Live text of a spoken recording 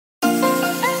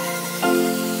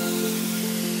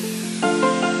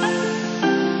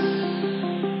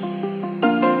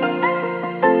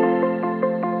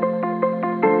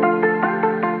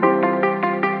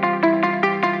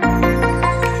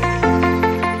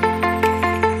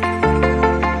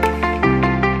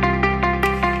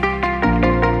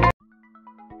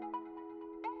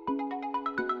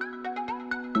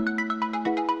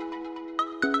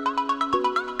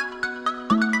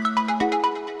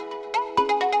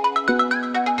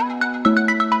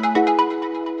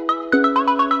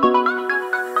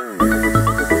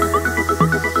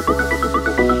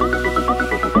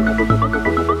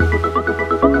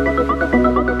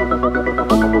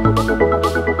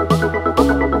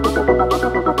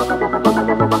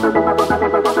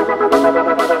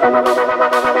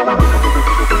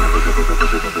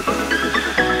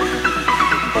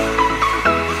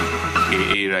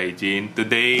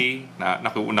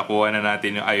nakuha na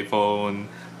natin yung iPhone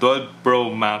 12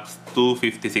 Pro Max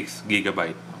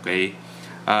 256GB. Okay?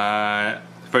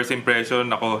 First impression,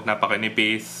 ako,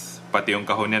 napakanipis. Pati yung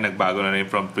kahon niya, nagbago na rin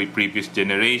from previous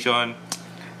generation.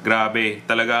 Grabe,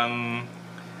 talagang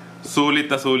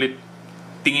sulit na sulit.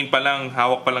 Tingin pa lang,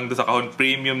 hawak pa lang doon sa kahon,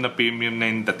 premium na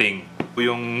yung dating.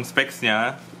 Yung specs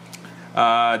niya,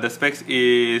 the specs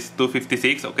is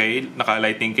 256, okay?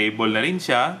 Naka-lightning cable na rin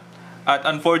siya. At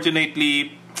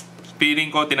unfortunately,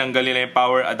 feeling ko tinanggal nila yung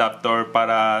power adapter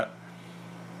para,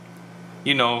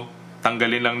 you know,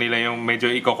 tanggalin lang nila yung medyo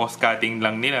i-cost cutting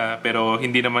lang nila. Pero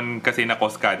hindi naman kasi na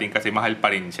cost cutting kasi mahal pa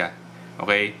rin siya.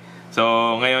 Okay? So,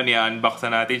 ngayon i-unbox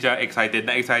na natin siya. Excited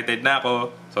na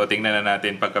ako. So, tingnan na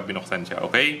natin pagka binuksan siya.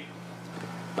 Okay?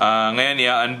 Ngayon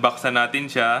i-unbox na natin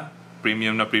siya.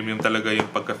 Premium na premium talaga yung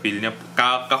pagka-feel niya.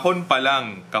 Kahon pa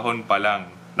lang.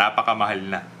 Napakamahal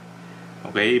na.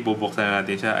 Okay? Bubuksan na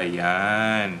natin siya.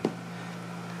 Ayan.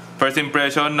 First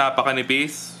impression,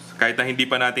 napakanipis. Kahit na hindi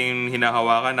pa natin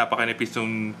hinahawakan, napakanipis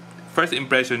yung first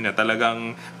impression niya.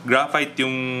 Talagang graphite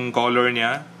yung color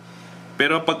niya.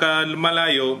 Pero pagka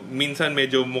malayo, minsan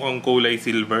medyo mukhang kulay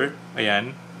silver.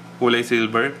 Ayan. Kulay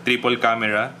silver. Triple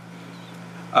camera.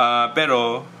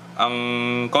 Pero, ang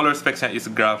color specs niya is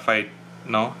graphite.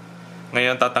 No?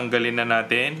 Ngayon, tatanggalin na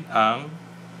natin ang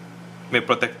may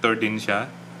protector din siya.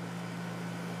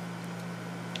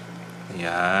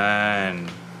 Ayan.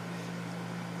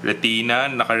 Retina.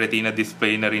 Naka-retina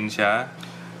display na rin siya.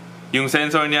 Yung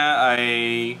sensor niya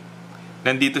ay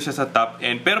nandito siya sa top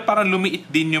end. Pero parang lumiit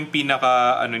din yung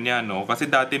pinaka ano niya, no? Kasi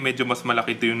dati medyo mas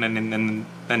malaki ito yung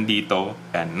nandito.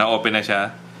 Ayan, na-open na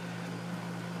siya.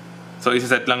 So,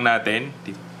 isa-set lang natin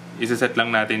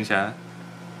siya.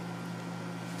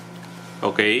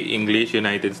 Okay, English,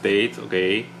 United States.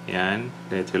 Okay, yan.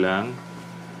 Diretso lang.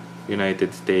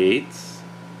 United States.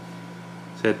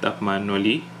 Set up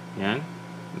manually. Yan.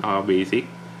 Naka-basic.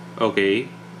 Okay.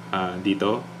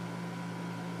 Dito.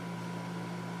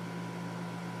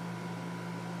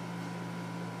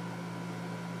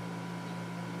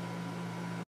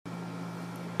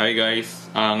 Hi guys.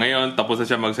 Ngayon, tapos na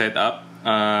siya mag-set up.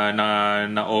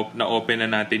 Na-open na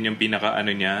natin yung pinaka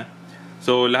ano niya.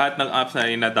 So, lahat ng apps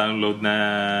ay na-download na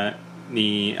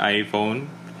ni iPhone.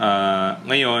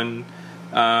 Ngayon,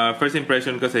 first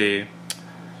impression kasi,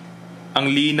 ang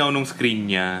linaw ng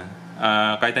screen niya.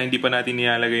 Kahit na hindi pa natin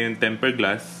nilalagay yung tempered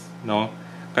glass, no?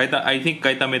 I think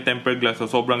kahit na may tempered glass, so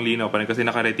sobrang linaw pa rin kasi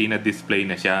naka-retina display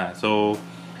na siya. So,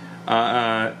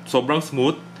 sobrang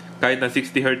smooth. Kahit na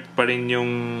 60Hz pa rin yung,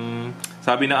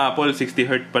 sabi na Apple,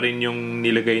 60Hz pa rin yung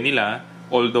nilagay nila.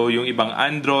 Although yung ibang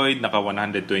Android, naka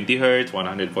 120Hz,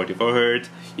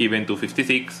 144Hz, even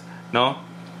 256, no?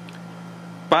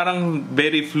 Parang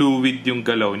very fluid yung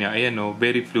galaw niya. Ayan, no?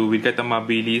 Very fluid. Kahit ang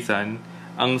mabilisan,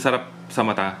 ang sarap sa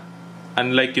mata.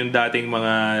 Unlike yung dating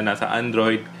mga nasa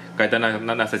Android, kahit na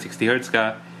nasa 60Hz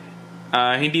ka,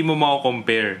 hindi mo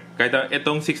mako-compare. Kahit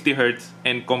itong 60Hz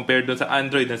and compare dun sa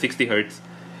Android na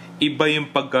 60Hz, iba yung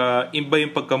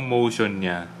pagka-motion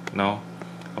niya, no?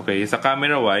 Okay, sa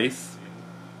camera-wise,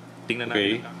 tingnan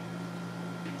natin.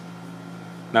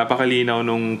 Okay. Napakalinaw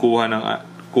nung kuha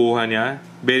niya.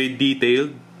 Very detailed.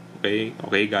 Okay,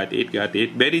 got it.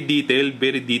 Very detailed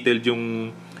yung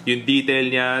detail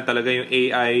niya, talaga yung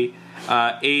AI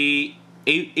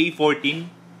A14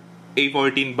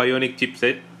 Bionic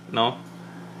chipset, no?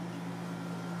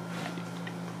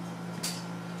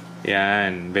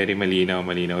 Yan, very malinaw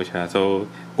siya. So,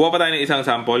 kuha pa tayo ng isang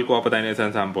sample.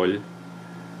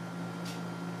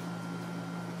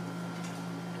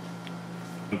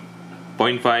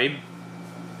 0.5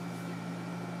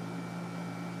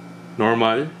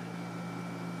 normal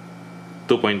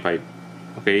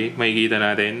 2.5. Okay, makikita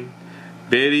natin.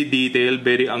 Very detailed,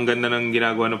 ang ganda ng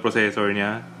ginagawa ng processor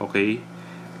niya. Okay.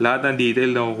 Lahat ng detail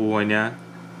na kukuha niya.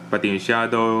 Pati yung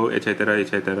shadow, etc.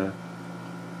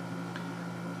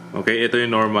 Okay, ito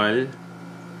yung normal.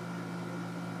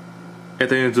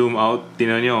 Ito yung zoom out.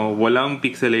 Tingnan nyo, walang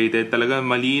pixelated. Talagang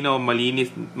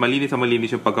malinis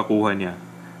yung pagkakuha niya.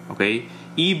 Okay?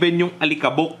 Even yung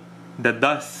alikabok, the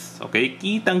dust. Okay?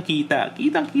 Kitang-kita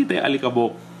yung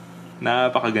alikabok.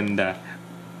 Napakaganda.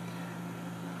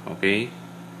 Okay?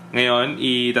 Ngayon,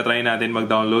 itatry natin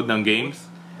mag-download ng games.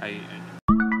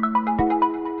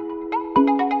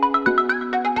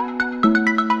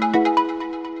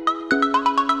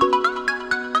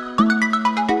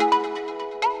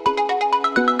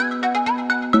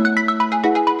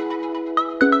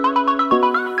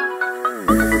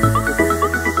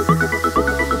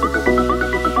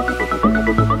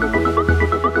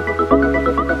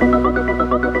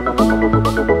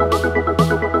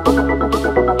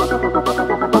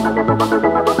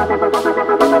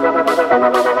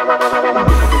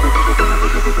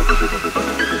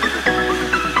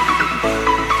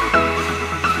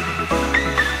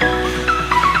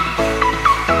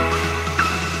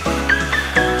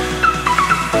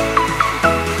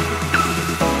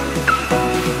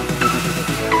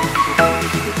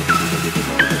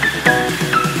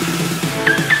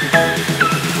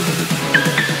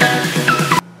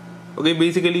 Okay,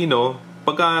 basically, no,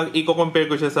 pagka i-compare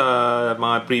ko siya sa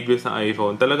mga previous na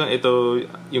iPhone, talagang ito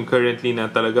yung currently na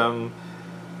talagang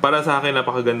para sa akin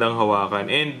napakagandang hawakan.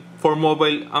 And for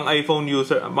mobile, ang iPhone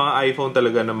user, mga iPhone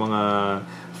talaga ng mga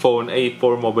phone ay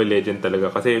for Mobile Legend talaga.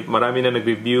 Kasi marami na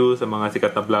nag-review sa mga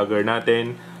sikat na vlogger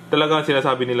natin. Talagang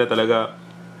sinasabi nila talaga,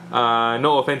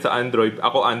 no offense sa Android,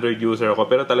 ako Android user ako,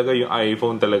 pero talaga yung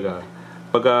iPhone talaga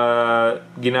pagka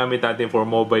ginamit natin for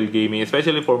mobile gaming,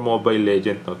 especially for Mobile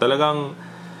Legend, no, talagang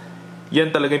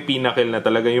yan talaga yung pinnacle na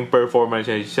talaga yung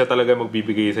performance niya. Siya talaga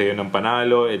magbibigay sa'yo ng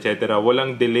panalo, etc.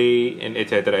 Walang delay, and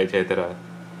etc. etc.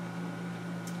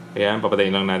 Ayan,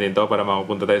 papatayin lang natin to para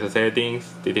makapunta tayo sa settings.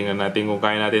 Titingnan natin kung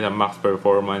kaya natin ang max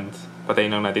performance.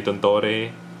 Patayin lang natin itong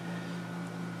Tore.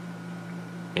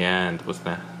 Ayan, tapos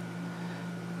na.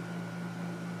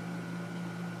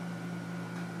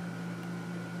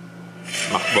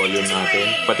 Max volume natin.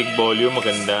 Patig volume,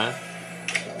 maganda.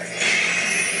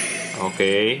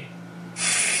 Okay.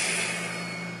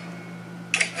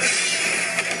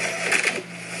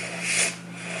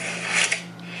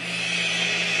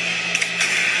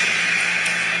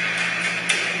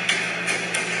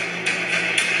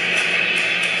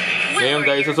 Ngayon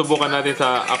guys, susubukan natin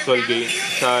sa actual game,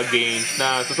 sa games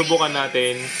na susubukan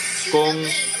natin kung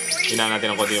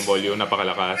natin ang konti yung volume,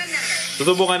 napakalakas.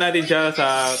 Susubukan natin siya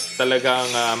sa talagang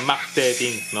max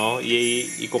settings, no?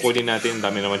 Ikukunin natin,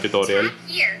 dami naman tutorial.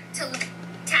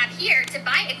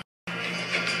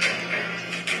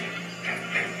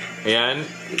 Ayan,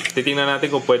 titingnan natin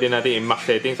kung pwede natin i-max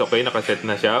settings. Okay, nakaset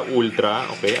na siya. Ultra,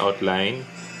 okay, outline,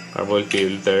 carbon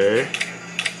filter.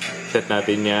 Set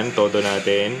natin yan, todo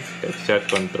natin. Texture,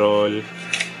 control.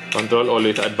 Control,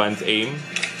 always advanced aim.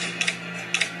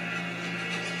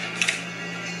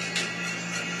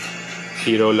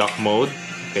 Zero lock mode.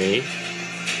 Okay.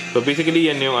 So basically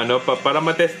yan yung ano, para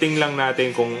matesting lang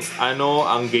natin kung ano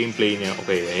ang gameplay niya.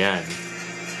 Okay, ayan.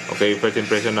 Okay, first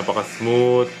impression,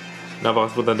 napaka-smooth.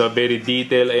 Napaka-smooth na, very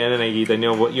detail. Ayan na, nakikita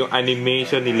nyo. Yung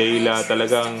animation ni Layla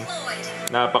talagang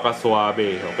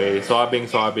napaka-swabe. Okay,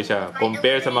 swabing-swabe siya.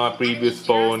 Compare sa mga previous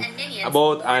phone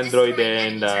about Android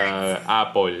and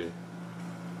Apple.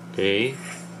 Okay.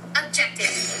 Objective.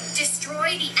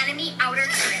 Destroy the enemy outer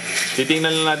turret.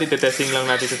 Titingnan lang natin, testing lang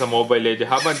natin sa Mobile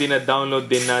Legends habang dina-download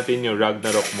din natin yung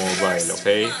Ragnarok Mobile,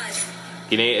 okay?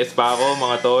 Kina-ES pa ako,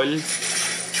 mga tol.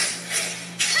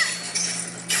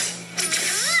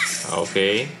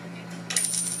 Okay.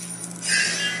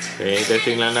 Okay,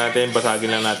 testing lang natin,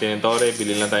 basagin lang natin yung Tore,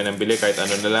 bili lang tayo ng bili kahit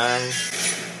ano na lang.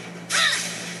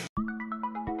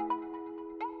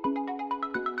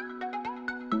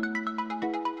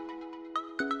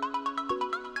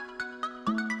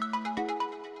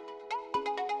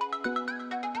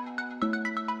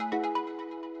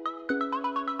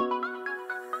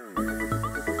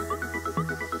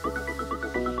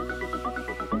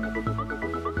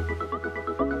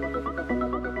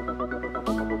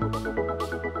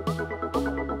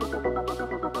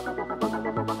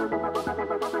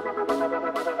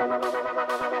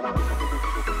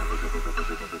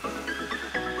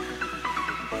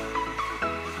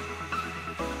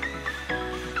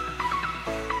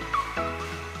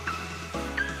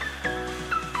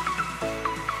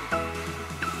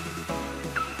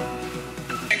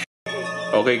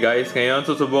 Okay guys, ngayon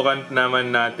susubukan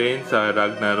naman natin sa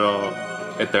Ragnarok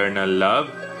Eternal Love.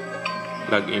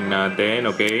 Login natin,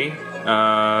 okay?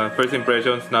 First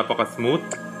impressions, napaka-smooth.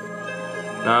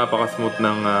 Napaka-smooth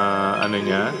ng ano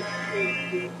niya.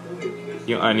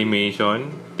 Yung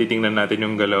animation. Titingnan natin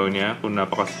yung galaw niya kung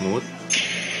napaka-smooth.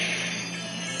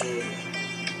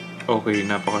 Okay,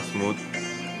 napaka-smooth.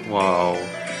 Wow.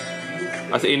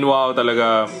 As in, wow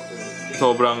talaga.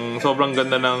 Sobrang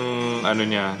ganda ng ano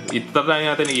niya. Itatry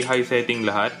natin i-high setting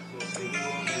lahat.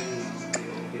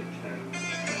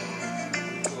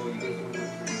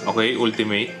 Okay,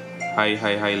 ultimate. High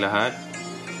lahat.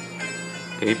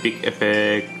 Okay, pick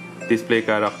effect, display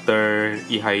character,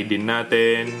 i-high din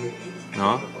natin,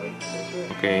 no?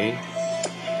 Okay.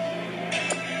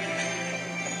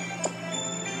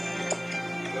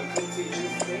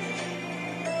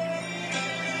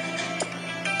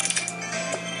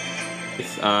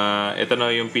 Ito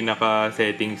na yung pinaka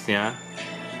settings niya.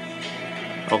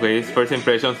 Okay, first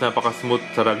impressions, napaka-smooth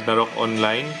sa Ragnarok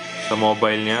Online sa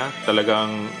mobile niya.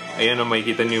 Talagang ayan o,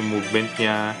 makikita niyo yung movement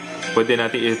niya. Pwede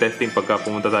natin i-testing pagka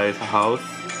pumunta tayo sa house.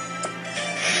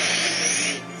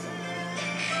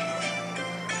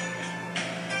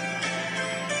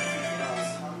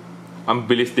 Ang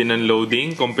bilis din ng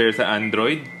loading compare sa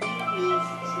Android.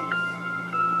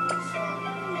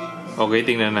 Okay,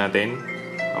 tingnan natin.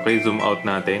 Okay, zoom out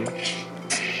natin.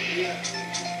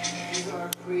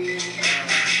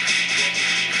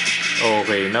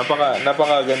 Okay,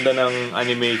 napakaganda ng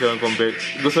animation compared.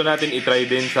 Gusto natin i-try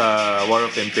din sa War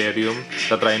of Imperium.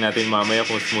 Tatry natin mamaya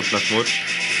kung smooth na smooth.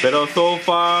 Pero so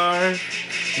far,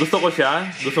 gusto ko siya.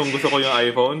 Gusto ko yung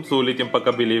iPhone. Sulit yung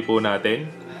pagkabili po natin.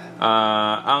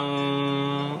 Ang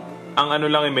ano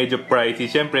lang ay medyo pricey.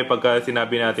 Siyempre, pagka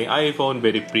sinabi natin iPhone,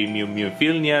 very premium yung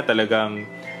feel niya. Talagang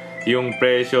yung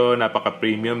presyo,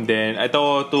 napaka-premium din.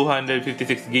 Ito,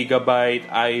 256GB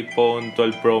iPhone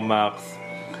 12 Pro Max.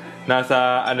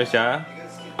 Nasa ano siya?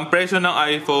 Ang presyo ng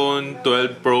iPhone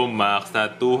 12 Pro Max na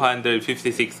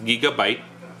 256GB,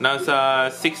 nasa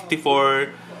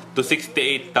 64 to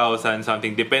 68,000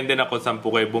 something. Depende na kung saan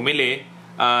po kayo bumili.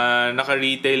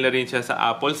 Naka-retail na rin siya sa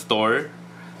Apple Store.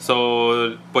 So,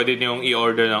 pwede niyong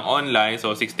i-order ng online.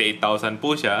 So, 68,000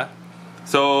 po siya.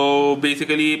 So,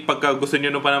 basically, pagka gusto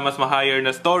niyo pa na mas ma-higher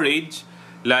na storage,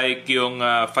 like yung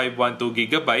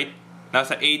 512GB,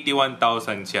 nasa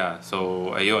 81,000 siya. So,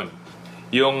 ayun.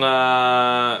 Yung,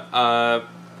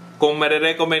 kung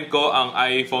marirecommend ko ang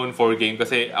iPhone for game,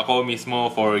 kasi ako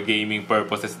mismo for gaming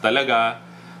purposes talaga.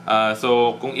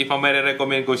 So, kung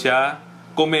marirecommend ko siya,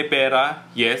 kung may pera,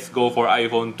 yes, go for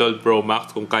iPhone 12 Pro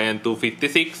Max kung kayang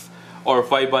 256 or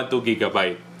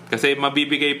 512GB. Kasi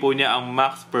mabibigay po niya ang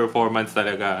max performance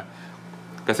talaga.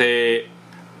 Kasi,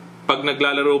 pag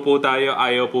naglalaro po tayo,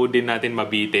 ayaw po din natin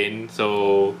mabitin.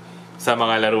 So, sa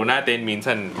mga laro natin,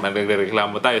 minsan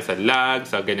magreklamo tayo sa lag,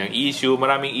 sa ganyang issue.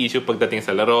 Maraming issue pagdating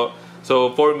sa laro.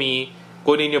 So, for me,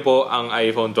 kunin nyo po ang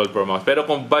iPhone 12 Pro Max. Pero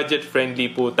kung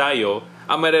budget-friendly po tayo,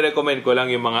 ang marirecommend ko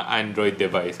lang yung mga Android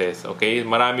devices. Okay?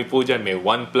 Marami po dyan. May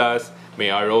OnePlus,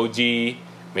 may ROG,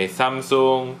 may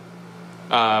Samsung,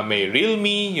 may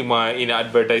Realme, yung mga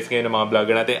ina-advertise ngayon ng mga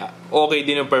vlogger natin. Okay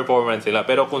din yung performance sila.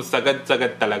 Pero kung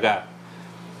sagad-sagad talaga,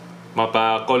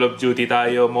 mapa Call of Duty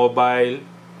tayo, mobile,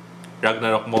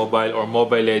 Ragnarok Mobile or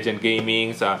Mobile Legend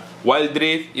Gaming, sa Wild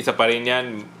Rift, isa pa rin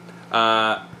yan.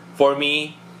 For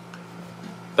me,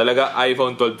 talaga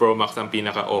iPhone 12 Pro Max ang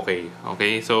pinaka-okay.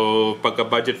 Okay? So, pagka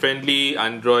budget-friendly,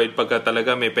 Android, pagka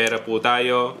talaga may pera po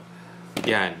tayo,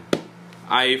 yan.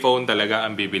 iPhone talaga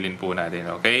ang bibilin po natin.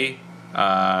 Okay?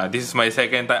 This is my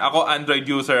second time. Ako, Android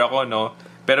user ako, no?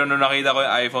 Pero nung nakita ko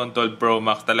yung iPhone 12 Pro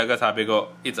Max, talaga sabi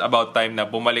ko, it's about time na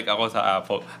bumalik ako sa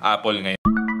Apple ngayon.